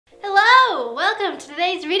welcome to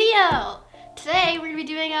today's video. Today we're going to be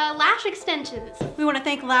doing lash extensions. We want to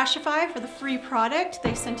thank LASHIFY for the free product.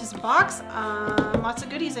 They sent us a box, lots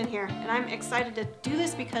of goodies in here. And I'm excited to do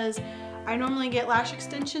this because I normally get lash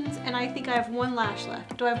extensions and I think I have one lash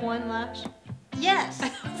left. Do I have one lash? Yes. I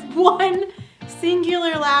have one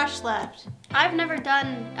singular lash left. I've never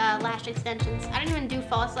done lash extensions. I don't even do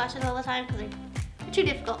false lashes all the time because they're too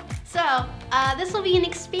difficult. So this will be an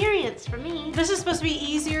experience for me. This is supposed to be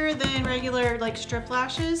easier than regular like strip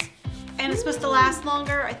lashes. And it's supposed to last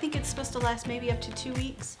longer. I think it's supposed to last maybe up to 2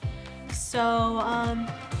 weeks. So,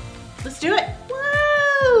 let's do it.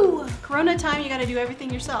 Woo! Corona time, you gotta do everything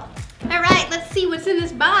yourself. All right, let's see what's in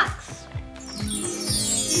this box.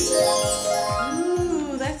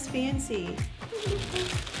 Ooh, that's fancy.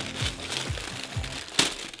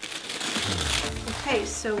 Okay,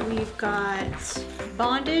 so we've got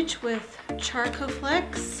bondage with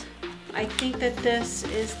Charcoflex. I think that this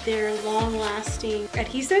is their long-lasting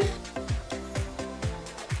adhesive.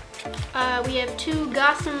 We have 2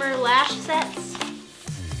 gossamer lash sets.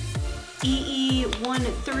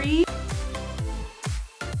 EE13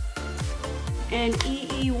 and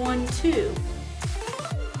EE12.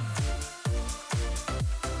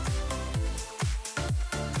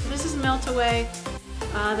 This is melt away.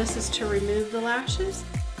 This is to remove the lashes.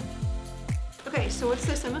 Okay, so what's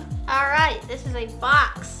this, Emma? All right, this is a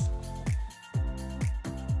box.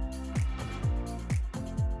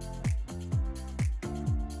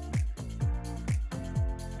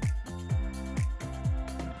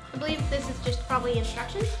 I believe this is just probably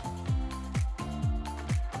instructions.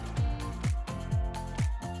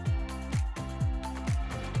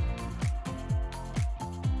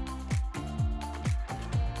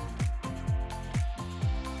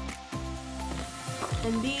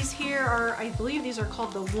 And these here are, I believe these are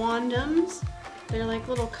called the wandums. They're like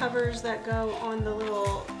little covers that go on the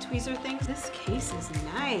little tweezer things. This case is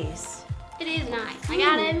nice. It is nice. I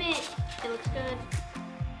gotta admit, it looks good.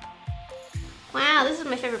 Wow, this is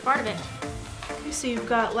my favorite part of it. Okay, so you've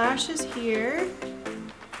got lashes here.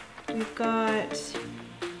 We've got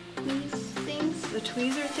These things. the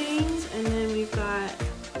tweezer things, and then we've got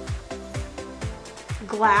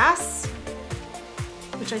glass,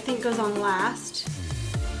 which I think goes on last.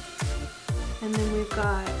 And then we've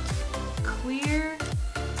got clear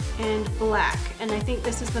and black. And I think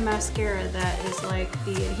this is the mascara that is like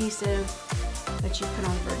the adhesive that you put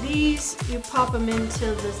on for these. You pop them into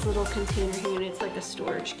this little container here, and it's like a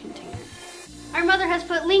storage container. Our mother has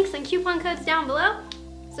put links and coupon codes down below.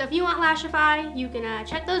 So if you want LASHIFY, you can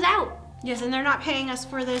check those out. Yes, and they're not paying us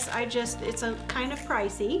for this. it's a kind of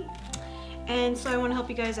pricey. And so I want to help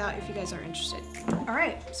you guys out if you guys are interested. All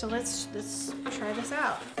right, so let's try this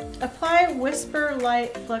out. Apply Whisper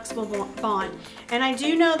Light Flexible Bond. And I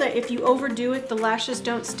do know that if you overdo it, the lashes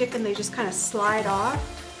don't stick and they just kind of slide off.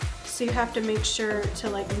 So you have to make sure to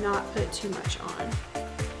like not put too much on.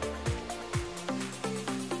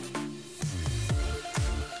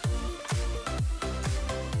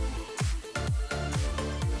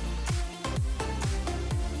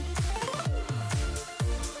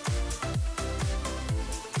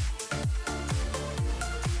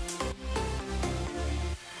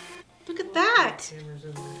 Look at that.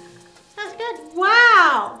 That's good.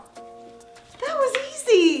 Wow. That was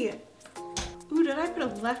easy. Ooh, did I put a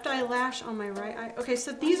left eyelash on my right eye? Okay,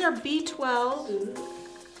 so these are B12.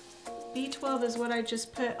 B12 is what I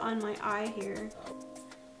just put on my eye here.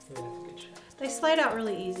 They slide out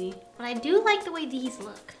really easy. But I do like the way these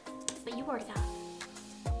look. But you worry that.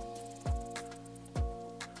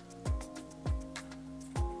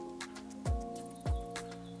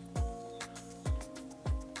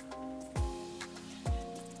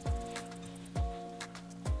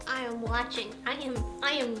 I am watching. I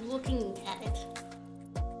am looking at it.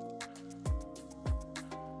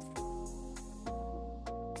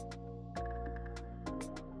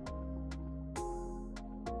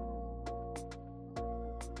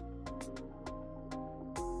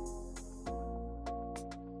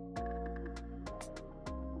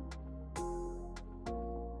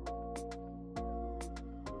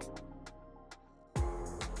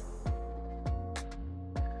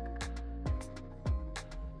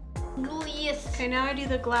 Yes. Okay, now I do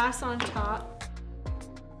the glass on top.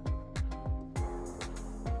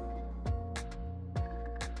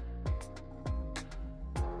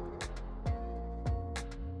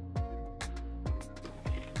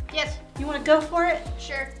 Yes. You want to go for it?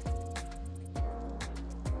 Sure.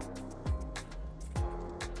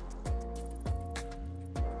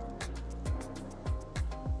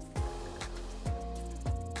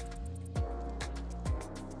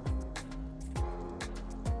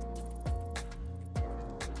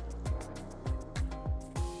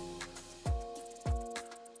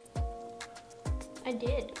 I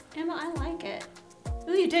did. Emma, I like it.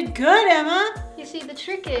 Ooh, you did good, Emma. You see, the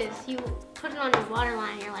trick is you put it on your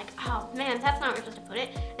waterline and you're like, oh man, that's not where you're supposed to put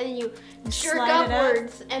it. And then you jerk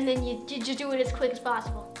upwards and then you just do it as quick as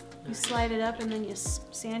possible. You slide it up and then you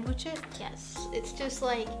sandwich it? Yes, it's just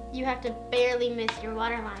like you have to barely miss your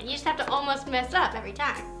waterline. You just have to almost mess up every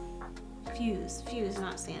time. Fuse,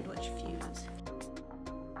 not sandwich, fuse.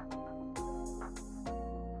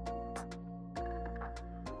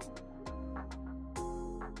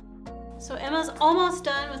 So Emma's almost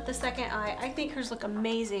done with the second eye. I think hers look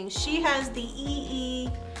amazing. She has the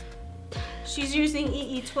she's using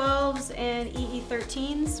EE12s and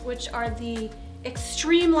EE13s, which are the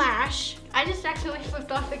extreme lash. I just accidentally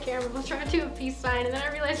flipped off the camera. I was trying to do a peace sign and then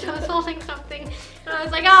I realized I was holding something and I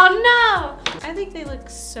was like, oh no! I think they look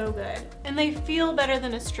so good. And they feel better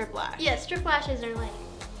than a strip lash. Yeah, strip lashes are like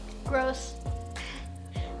gross.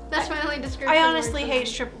 That's my only description. I honestly hate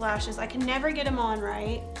strip lashes. I can never get them on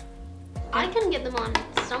right. I can get them on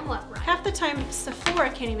somewhat right. Half the time Sephora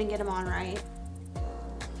can't even get them on right.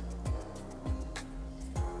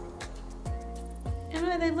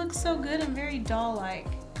 Emma, they look so good and very doll-like.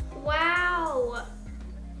 Wow.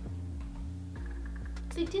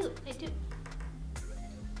 They do.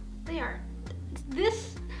 They are.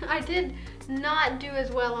 This, I did not do as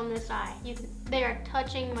well on this eye. They are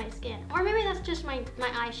touching my skin. Or maybe that's just my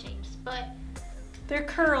eye shapes, but. They're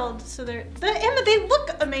curled, so Emma, they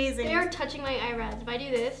look amazing. They are touching my eyebrows. If I do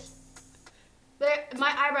this,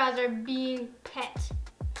 my eyebrows are being pet.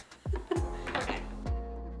 Okay.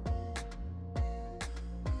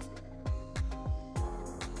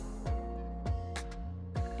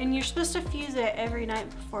 And you're supposed to fuse it every night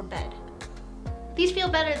before bed. These feel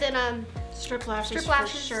better than strip lashes for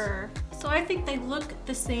sure. So I think they look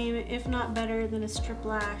the same, if not better than a strip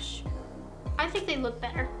lash. I think they look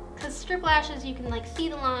better. Because strip lashes, you can like see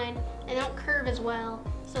the line and they don't curve as well.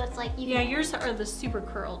 So it's like yours are the super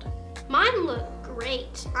curled. Mine look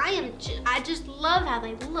great. I just love how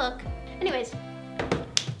they look. Anyways,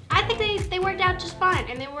 I think they worked out just fine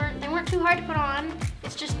and they weren't too hard to put on.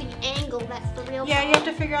 It's just the angle that's the real problem. You have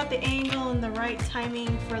to figure out the angle and the right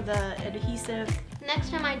timing for the adhesive.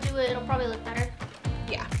 Next time I do it, it'll probably look better.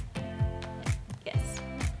 Yeah. Yes.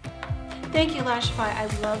 Thank you, LASHIFY. I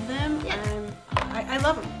love them. Yeah. I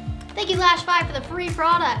love them. Thank you, LASHIFY, for the free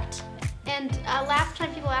product. And last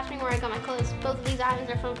time people asked me where I got my clothes, both of these items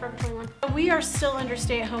are from Forever 21. We are still under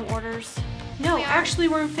stay-at-home orders. No, actually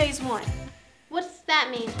we're in phase 1. What's that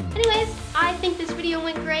mean? Anyways, I think this video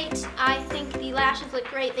went great. I think the lashes look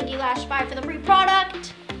great. Thank you, LASHIFY, for the free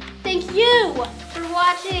product. Thank you for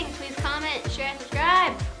watching. Please comment, share, and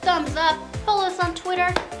subscribe. Thumbs up. Follow us on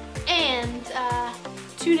Twitter. And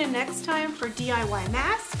tune in next time for DIY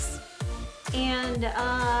masks. And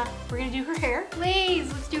we're gonna do her hair.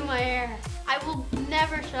 Please, let's do my hair. I will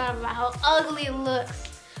never shut up about how ugly it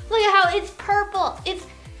looks. Look at how it's purple.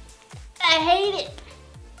 I hate it.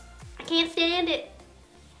 I can't stand it.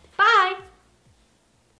 Bye.